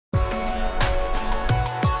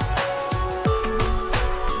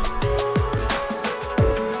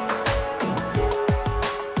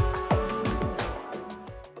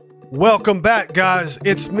Welcome back, guys.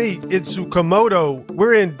 It's me, Itsu Komodo.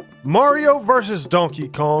 We're in Mario vs. Donkey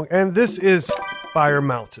Kong, and this is Fire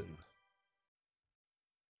Mountain.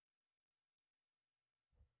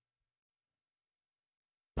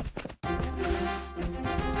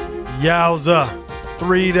 Yowza.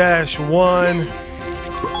 3-1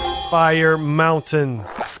 Fire Mountain.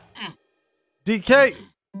 DK,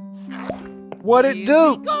 what it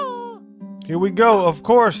do? Here we go. Of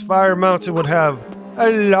course, Fire Mountain would have a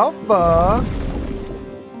lava,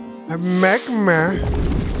 a magma.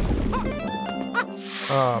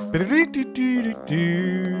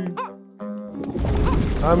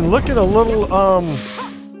 I'm looking a little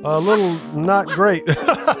not great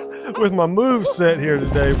with my move set here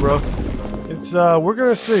today, bro. It's we're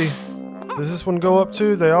gonna see. Does this one go up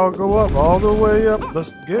too? They all go up, all the way up.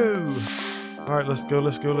 Let's go. All right, let's go,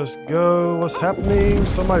 let's go, let's go. What's happening?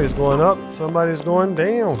 Somebody's going up, somebody's going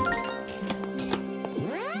down.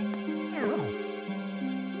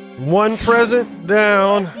 One present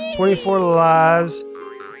down, 24 lives.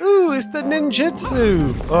 Ooh, it's the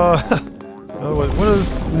ninjutsu. What are those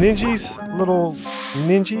ninjas? Little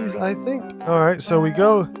ninjas, I think. All right, so we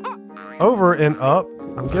go over and up.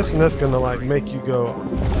 I'm guessing that's gonna like make you go,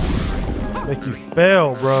 make you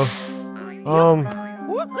fail, bro.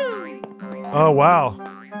 Oh wow!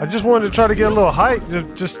 I just wanted to try to get a little height,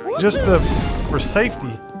 just for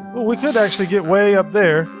safety. Well, we could actually get way up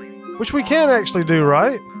there, which we can actually do,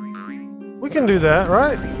 right? We can do that,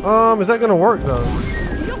 right? Is that gonna work though?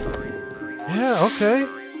 Yeah, okay.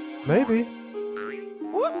 Maybe.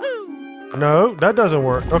 No, that doesn't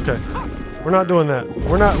work. Okay. We're not doing that.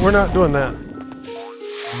 We're not doing that.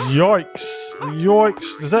 Yikes.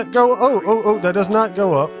 Yikes. Does that go? Oh, that does not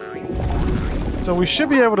go up. So we should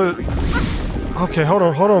be able to. Okay, hold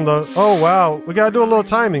on though. Oh wow. We gotta do a little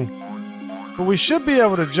timing. But we should be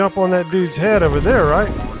able to jump on that dude's head over there,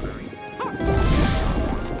 right?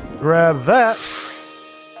 Grab that.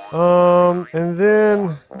 And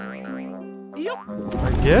then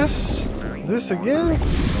I guess this again.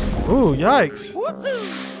 Ooh, yikes.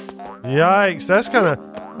 Yikes. That's kind of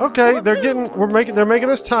okay. They're making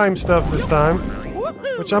us time stuff this time,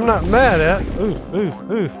 which I'm not mad at. Oof.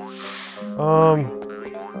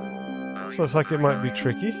 This looks like it might be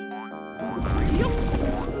tricky.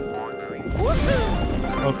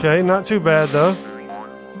 Okay, not too bad though.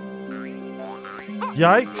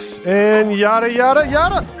 Yikes, and yada yada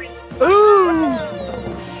yada. Ooh!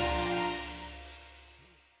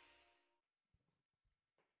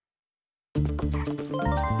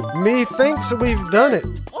 Methinks we've done it,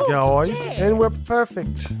 guys, and we're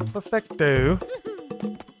perfect. Perfecto.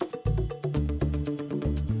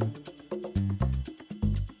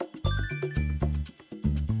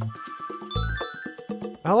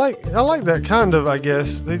 I like that kind of, I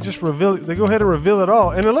guess. They just reveal it, they go ahead and reveal it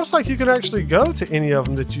all. And it looks like you can actually go to any of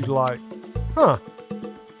them that you like. Huh.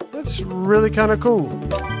 That's really kind of cool.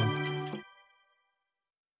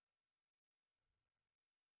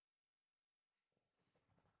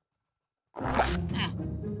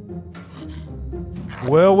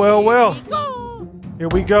 Well. Here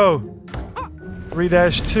we go.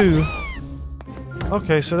 3-2.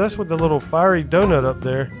 Okay, so that's with the little fiery donut up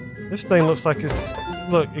there. This thing looks like it's...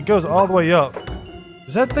 Look, it goes all the way up.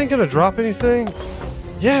 Is that thing gonna drop anything?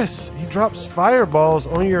 Yes! He drops fireballs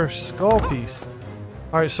on your skull piece.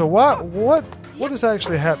 Alright, so what is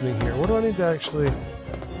actually happening here? What do I need to actually...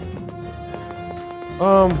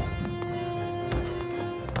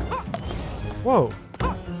 Whoa.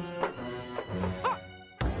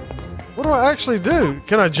 What do I actually do?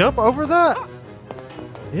 Can I jump over that?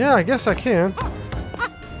 Yeah, I guess I can.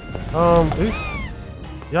 Oof.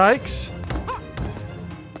 Yikes.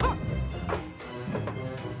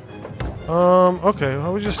 Okay,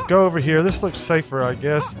 well, we'll just go over here. This looks safer, I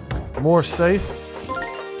guess. More safe.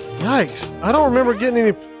 Yikes. I don't remember getting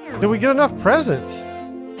any... Did we get enough presents?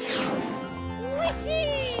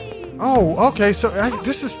 Oh, okay, so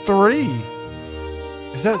this is 3.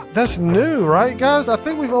 That's new, right, guys? I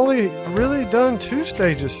think we've only really done 2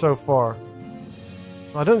 stages so far.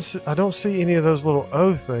 I don't see any of those little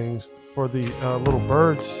O things for the little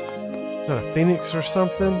birds. Is that a phoenix or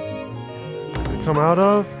something to come out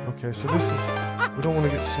of? Okay, so this is... We don't want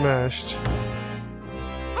to get smashed.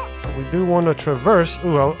 We do want to traverse.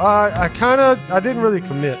 Ooh, I didn't really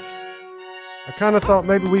commit. I kind of thought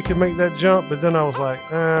maybe we could make that jump, but then I was like,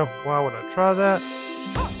 why would I try that?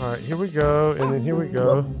 Alright, here we go, and then here we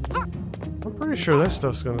go. I'm pretty sure that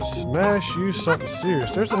stuff's gonna smash you something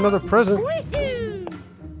serious. There's another present.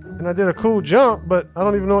 And I did a cool jump, but I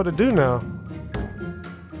don't even know what to do now.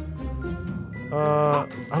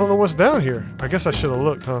 I don't know what's down here. I guess I should have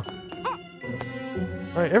looked, huh?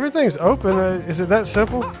 All right, everything's open. Is it that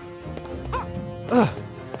simple? Ugh.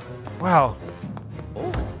 Wow.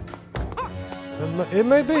 It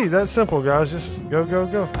may be that simple, guys. Just go, go,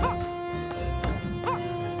 go.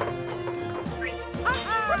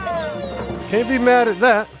 Can't be mad at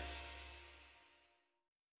that.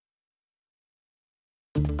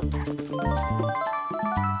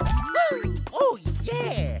 Oh,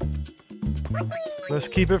 yeah. Let's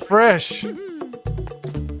keep it fresh.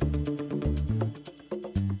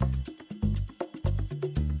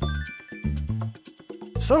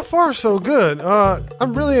 So far, so good.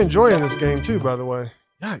 I'm really enjoying this game too, by the way.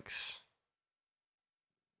 Yikes.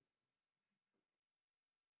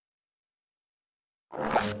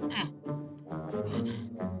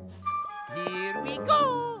 Here we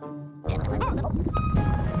go.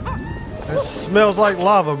 It smells like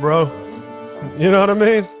lava, bro. You know what I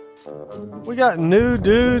mean? We got new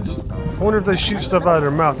dudes. I wonder if they shoot stuff out of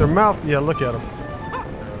their mouth. Their mouth, yeah, look at them.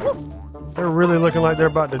 They're really looking like they're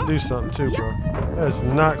about to do something too, bro. That is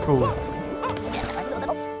not cool.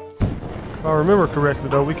 If I remember correctly,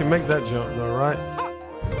 though, we can make that jump, though, right?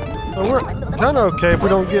 So we're kind of okay if we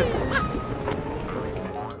don't get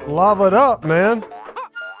lava'd up, man.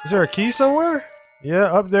 Is there a key somewhere? Yeah,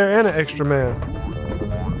 up there and an extra man.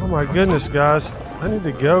 Oh my goodness, guys. I need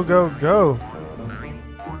to go, go, go.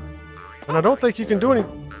 And I don't think you can do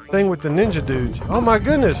anything with the ninja dudes. Oh my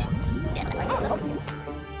goodness.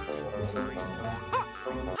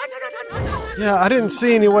 Yeah, I didn't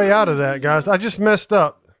see any way out of that, guys. I just messed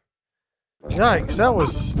up. Yikes, that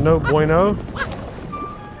was no bueno.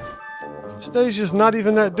 Stage is not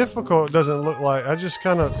even that difficult, it doesn't look like. I just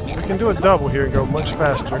kind of, we can do a double here and go much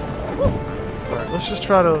faster. All right, let's just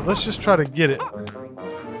try to get it.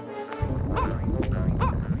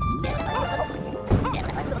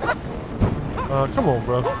 Come on,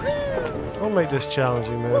 bro. Don't make this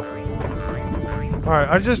challenging, man. All right,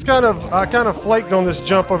 I kind of flaked on this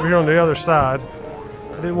jump over here on the other side.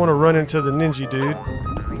 I didn't want to run into the ninja dude.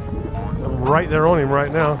 I'm right there on him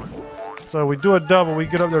right now. So we do a double. We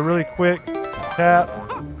get up there really quick. Tap,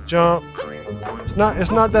 jump. It's not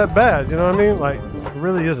that bad. You know what I mean? Like, it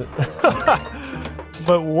really isn't.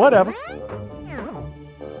 But whatever.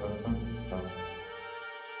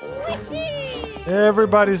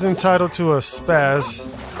 Everybody's entitled to a spaz.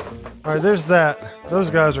 All right, there's that.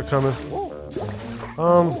 Those guys are coming.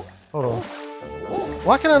 Hold on.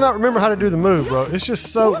 Why can I not remember how to do the move, bro? It's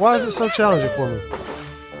just so. Why is it so challenging for me?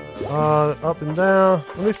 Up and down.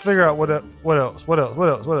 Let me figure out what else.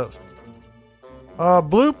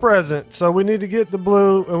 Blue present. So we need to get the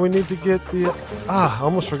blue, and we need to get the. I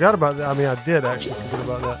almost forgot about that. I mean, I did actually forget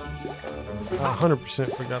about that. I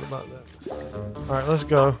 100% forgot about that. All right, let's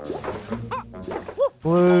go.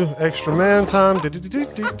 Blue, extra man time.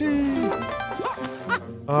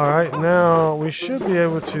 All right, now we should be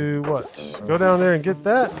able to, what? Go down there and get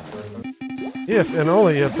that? If and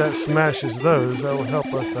only if that smashes those, that will help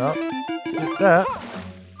us out. Get that.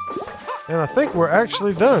 And I think we're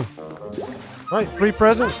actually done. All right, 3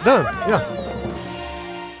 presents, done, yeah.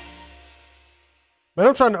 Man,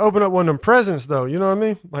 I'm trying to open up one of them presents though, you know what I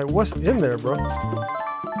mean? Like, what's in there, bro?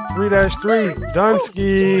 3-3,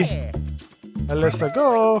 Dunsky. And let's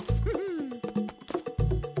go.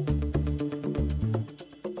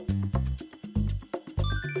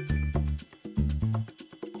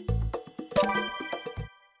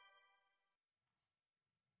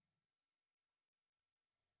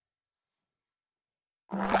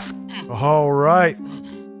 All right.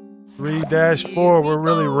 3-4, we're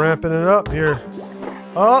really ramping it up here.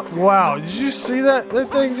 Oh, wow. Did you see that? That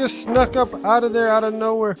thing just snuck up out of there out of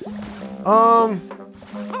nowhere.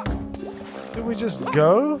 Should we just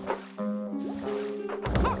go?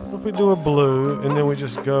 What if we do a blue and then we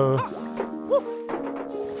just go?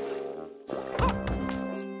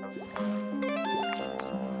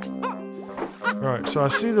 Alright, so I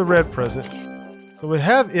see the red present. So we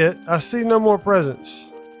have it. I see no more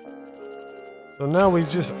presents. So now we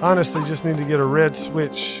just honestly just need to get a red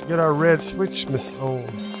switch. Get our red switch miss on.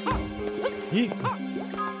 Yeet.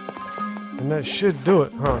 And that should do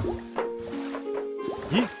it, huh?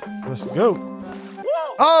 Yeet. Let's go.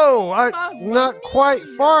 Oh, not quite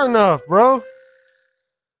far enough, bro.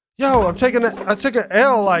 Yo, I took an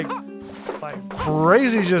L like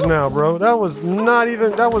crazy just now, bro. That was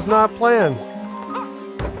not planned.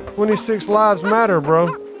 26 lives matter,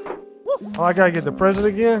 bro. Oh, I gotta get the present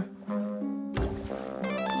again?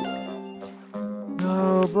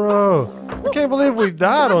 No, bro. I can't believe we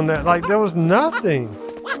died on that. Like, there was nothing.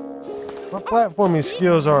 My platforming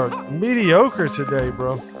skills are mediocre today,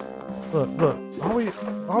 bro. Look. All we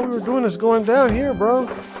were doing is going down here, bro.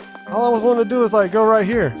 All I was wanting to do is, like, go right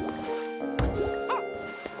here.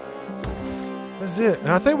 was it. And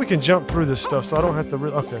I think we can jump through this stuff, so I don't have to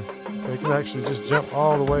really... Okay. We can actually just jump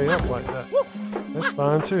all the way up like that. That's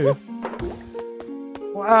fine, too.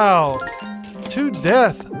 Wow. 2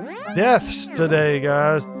 deaths today,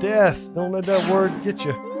 guys. Death. Don't let that word get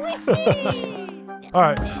you.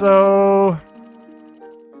 Alright, so...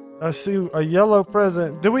 I see a yellow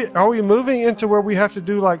present. Are we moving into where we have to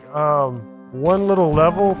do like one little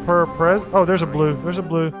level per present? Oh, there's a blue. There's a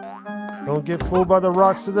blue. Don't get fooled by the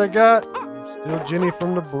rocks that I got. Still Jenny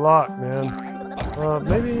from the block, man.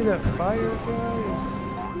 Maybe that fire guy is...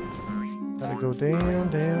 Gotta go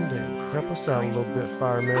down. Help us out a little bit,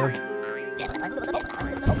 fireman.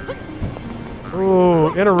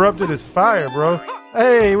 Ooh, interrupted his fire, bro.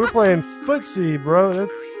 Hey, we're playing footsie, bro.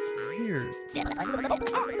 That's weird.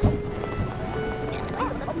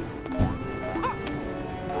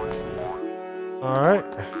 Alright.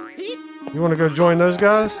 You want to go join those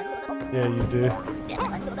guys? Yeah, you do.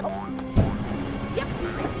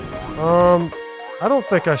 I don't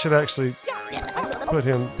think I should actually put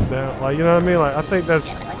him down. Like, you know what I mean? Like, I think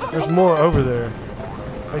there's more over there.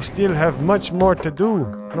 I still have much more to do.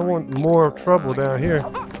 I don't want more trouble down here.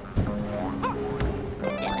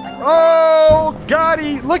 Oh,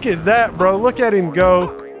 Gotti! Look at that, bro. Look at him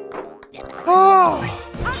go. Oh!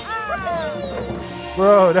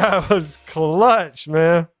 Bro, that was clutch,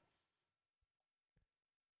 man.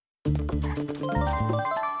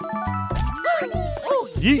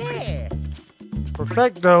 Yeet.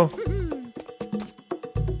 Perfecto.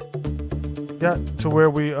 Got to where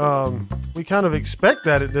we kind of expect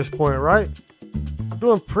that at this point, right?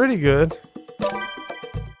 Doing pretty good.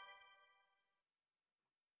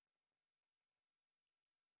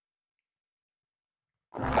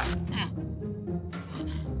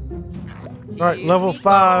 Alright, level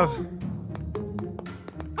 5.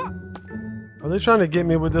 Are they trying to get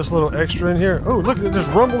me with this little extra in here? Oh, look at this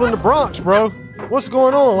rumble in the Bronx, bro. What's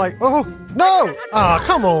going on? Like, oh, no! Ah,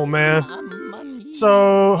 come on, man.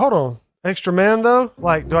 So, hold on. Extra man, though?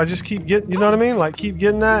 Like, do I just keep getting, you know what I mean? Like, keep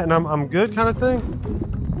getting that and I'm good kind of thing?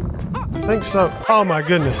 I think so. Oh, my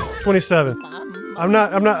goodness. 27. I'm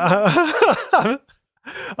not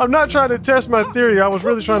trying to test my theory. I was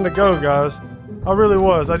really trying to go, guys. I really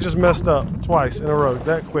was. I just messed up twice in a row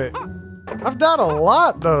that quick. I've died a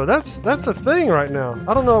lot, though. That's a thing right now.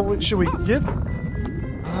 I don't know. Should we get...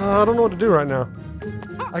 I don't know what to do right now.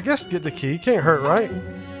 I guess get the key. Can't hurt, right?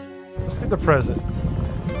 Let's get the present.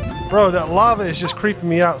 Bro, that lava is just creeping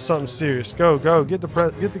me out something serious. Go. Get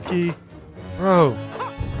the key. Bro.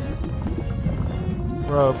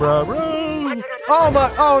 Bro. Oh,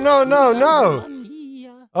 my... Oh, no.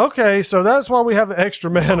 Okay, so that's why we have an extra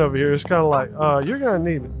man over here. It's kind of like, you're gonna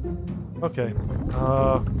need it. Okay.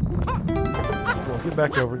 Come on, get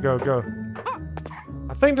back over. Go.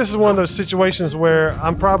 I think this is one of those situations where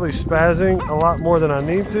I'm probably spazzing a lot more than I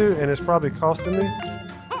need to, and it's probably costing me.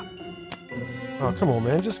 Oh, come on,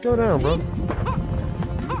 man. Just go down, bro.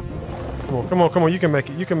 Come on. You can make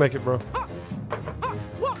it, bro.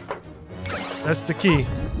 That's the key.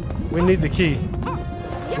 We need the key.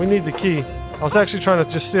 I was actually trying to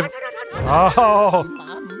just see if... Oh!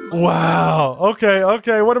 Wow!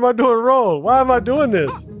 Okay. What am I doing wrong? Why am I doing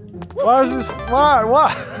this? Why is this... Why?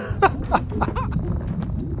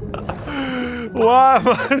 Why am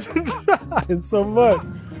I dying so much?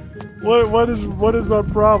 What is my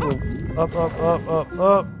problem?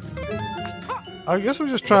 Up. I guess we're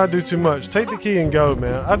just trying to do too much. Take the key and go,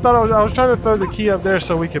 man. I thought I was trying to throw the key up there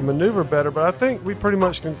so we could maneuver better, but I think we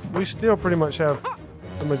still pretty much have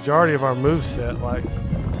the majority of our move set. Like,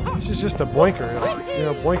 this is just a boinker. Like, you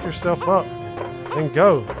know, boink yourself up and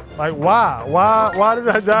go. Like, why did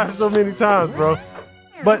I die so many times, bro?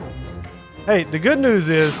 But hey, the good news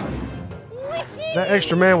is that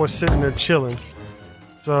extra man was sitting there chilling.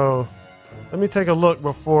 So let me take a look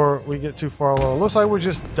before we get too far along. Looks like we're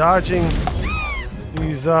just dodging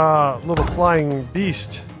these little flying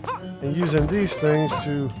beasts and using these things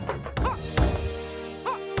to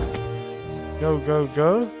go.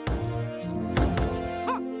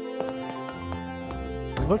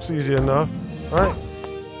 It looks easy enough, right?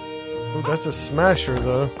 Ooh, that's a smasher,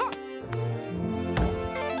 though.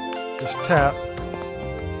 Just tap.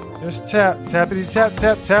 Tappity tap,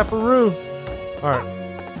 taparoo. Alright.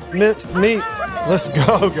 Minced meat. Let's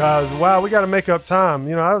go, guys. Wow, we gotta make up time.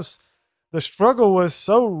 You know, the struggle was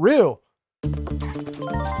so real.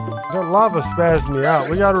 That lava spazzed me out.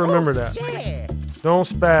 We gotta remember that. Don't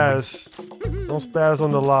spaz. Don't spaz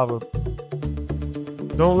on the lava.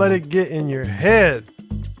 Don't let it get in your head.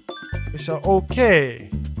 It's okay.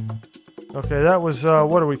 Okay, that was,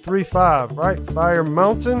 what are we? 3-5, right? Fire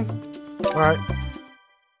Mountain? Alright.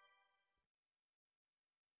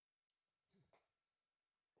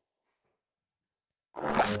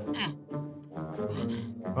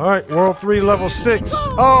 Alright, World 3, Level 6.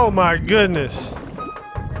 Oh my goodness.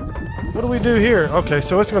 What do we do here? Okay,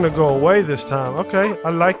 so it's gonna go away this time. Okay, I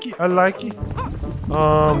like it, I like it.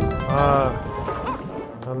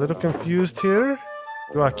 A little confused here.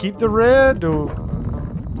 Do I keep the red? Do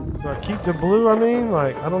I keep the blue? I mean,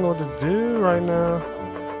 like, I don't know what to do right now.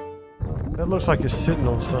 That looks like it's sitting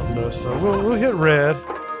on something though, so we'll hit red.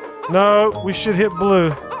 No, we should hit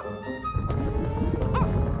blue.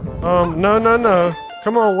 No.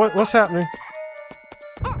 Come on, what's happening?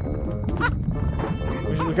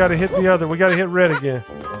 We gotta hit the other. We gotta hit red again.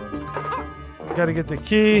 We gotta get the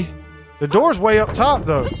key. The door's way up top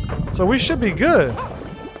though, so we should be good.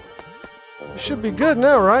 We should be good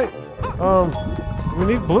now, right? We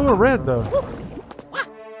need blue or red though.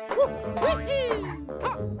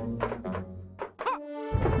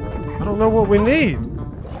 I don't know what we need.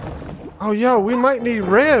 Oh, yo, we might need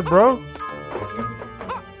red, bro.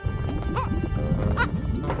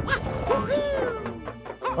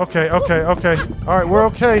 Okay. All right, we're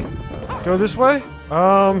okay. Go this way?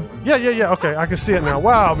 Yeah. Okay, I can see it now.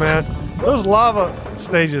 Wow, man. Those lava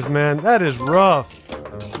stages, man, that is rough.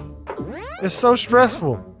 It's so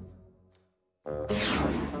stressful.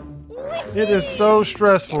 It is so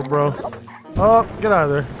stressful, bro. Oh, get out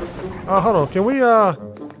of there. Hold on. Can we, how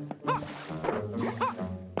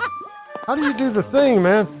do you do the thing,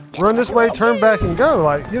 man? Run this way, turn back, and go.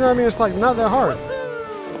 Like, you know what I mean? It's like not that hard.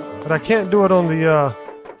 But I can't do it on the,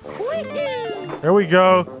 There we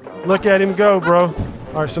go. Look at him go, bro.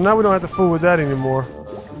 All right, so now we don't have to fool with that anymore.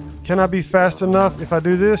 Can I be fast enough if I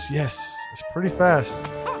do this? Yes, it's pretty fast.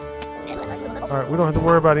 All right, we don't have to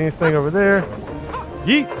worry about anything over there.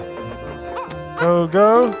 Yeet.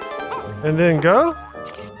 Go. And then go.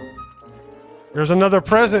 There's another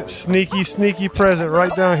present. Sneaky present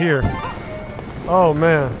right down here. Oh,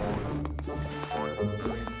 man.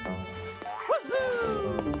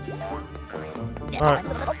 All right.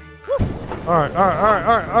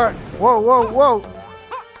 Whoa.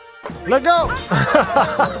 Let go.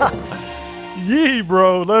 Yee,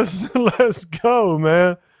 bro. Let's go,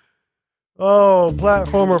 man. Oh,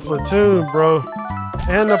 platformer Platoon, bro.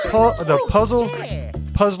 And the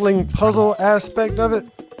puzzle aspect of it.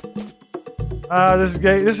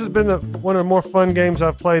 This has been one of the more fun games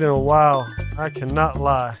I've played in a while. I cannot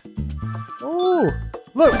lie. Ooh,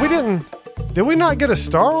 look, did we not get a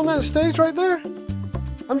star on that stage right there?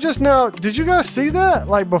 I'm just now, did you guys see that?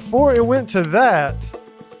 Like before it went to that,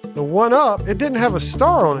 the one up, it didn't have a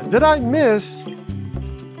star on it. Did I miss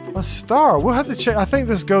a star? We'll have to check. I think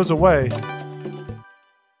this goes away.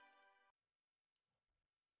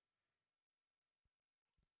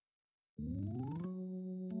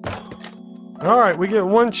 All right, we get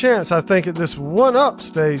one chance, I think, at this one-up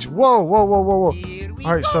stage. Whoa. All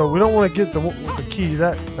right, so we don't want to get the key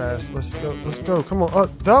that fast. Let's go. Come on,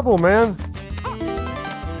 double, man.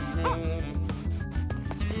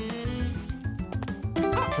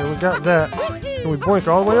 Okay, we got that. Can we boink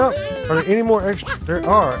all the way up? Are there any more extra? There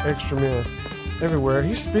are extra men everywhere.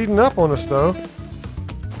 He's speeding up on us, though.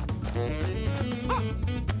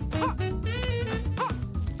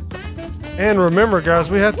 And remember,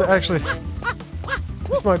 guys, we have to actually...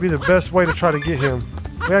 This might be the best way to try to get him.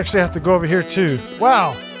 We actually have to go over here, too.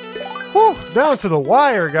 Wow. Whew, down to the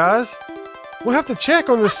wire, guys. We'll have to check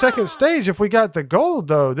on the second stage if we got the gold,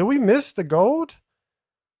 though. Did we miss the gold?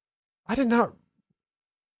 I did not.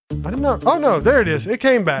 Oh, no, there it is. It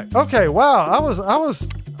came back. Okay, wow. I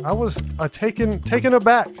was taken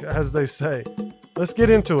aback, as they say. Let's get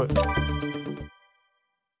into it.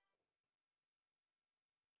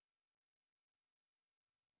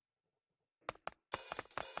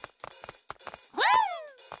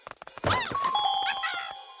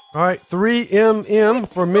 All right, 3MM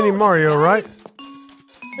for Mini Mario, right?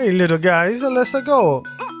 Hey, little guys, let's go.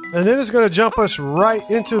 And then it's going to jump us right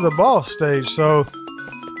into the boss stage, so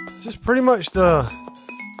just pretty much the...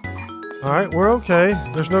 All right, we're okay.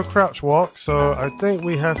 There's no crouch walk, so I think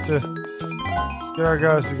we have to get our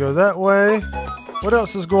guys to go that way. What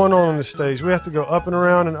else is going on this stage? We have to go up and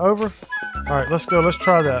around and over? All right, let's go. Let's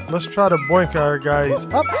try that. Let's try to boink our guys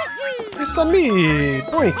up. It's a me,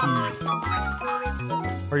 boinky.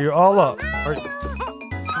 Are you all up?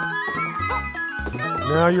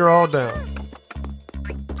 Now you're all down.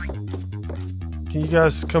 Can you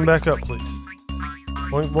guys come back up, please?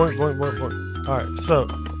 Boink. Alright, so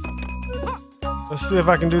let's see if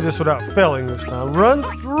I can do this without failing this time. Run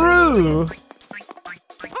through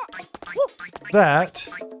that.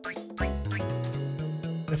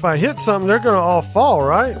 If I hit something, they're gonna all fall,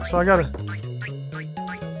 right? So I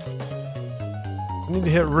need to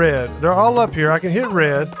hit red. They're all up here. I can hit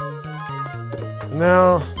red.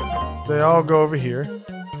 Now, they all go over here.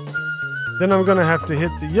 Then I'm gonna have to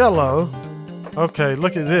hit the yellow. Okay,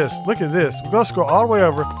 look at this. Look at this. Let's go all the way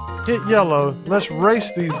over. Hit yellow. Let's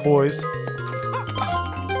race these boys.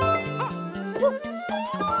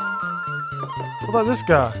 What about this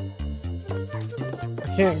guy?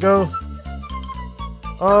 I can't go.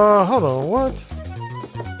 Hold on. What?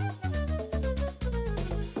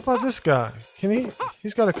 What about this guy? Can he?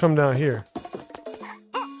 He's got to come down here.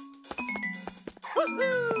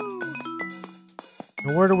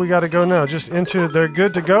 And where do we got to go now? Just into, they're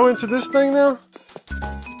good to go into this thing now?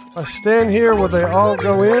 I stand here, will they all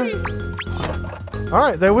go in? All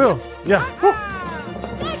right, they will. Yeah. Woo.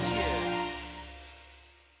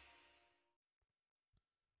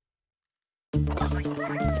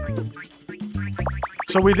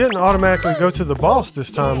 So we didn't automatically go to the boss this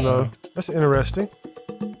time, though. That's interesting.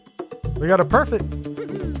 We got a perfect.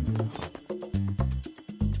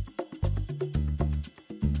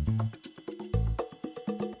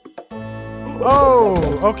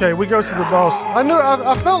 Oh, okay, we go to the boss.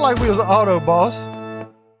 I felt like we was an auto boss.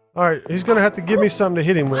 All right, he's gonna have to give me something to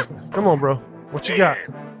hit him with. Come on, bro. What you got?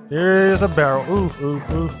 Here's a barrel. Oof,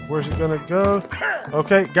 oof, oof. Where's it gonna go?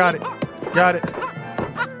 Okay, got it. Got it.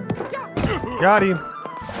 Got him.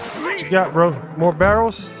 What you got, bro? More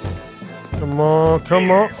barrels? Come on,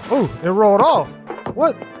 come on. Oh, it rolled off.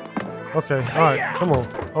 What? Okay, all right, come on.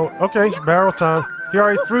 Oh, okay, barrel time. He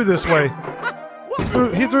already threw this way.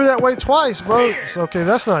 He threw that way twice, bro. So, okay,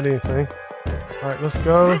 that's not anything. All right, let's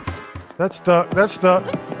go. That's stuck. That's stuck.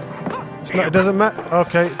 It's not, it doesn't matter.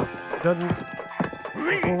 Okay. Doesn't.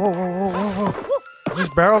 Whoa, whoa, whoa, whoa, whoa. Is this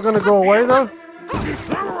barrel going to go away, though?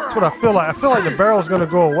 That's what I feel like. I feel like the barrel's going to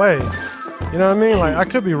go away. You know what I mean? Like, I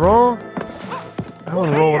could be wrong. I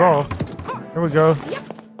want to roll it off. Here we go.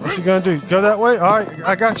 What's he going to do? Go that way? All right.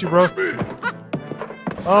 I got you, bro.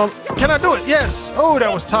 Can I do it? Yes. Oh,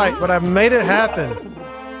 that was tight, but I made it happen.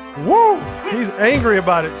 Woo! He's angry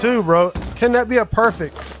about it too, bro. Can that be a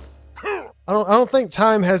perfect? I don't think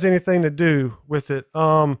time has anything to do with it.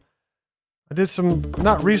 I did some,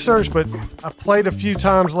 not research, but I played a few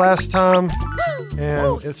times last time,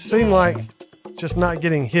 and it seemed like just not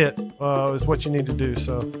getting hit is what you need to do.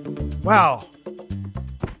 So, wow.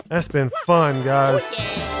 That's been fun, guys.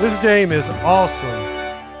 This game is awesome.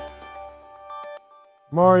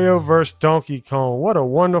 Mario vs. Donkey Kong. What a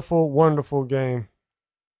wonderful, wonderful game.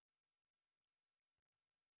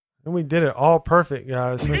 And we did it all perfect,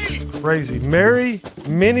 guys. That's crazy. Merry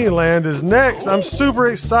Miniland is next. I'm super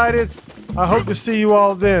excited. I hope to see you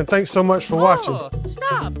all then. Thanks so much for watching.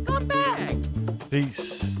 Stop. Come back.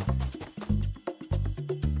 Peace.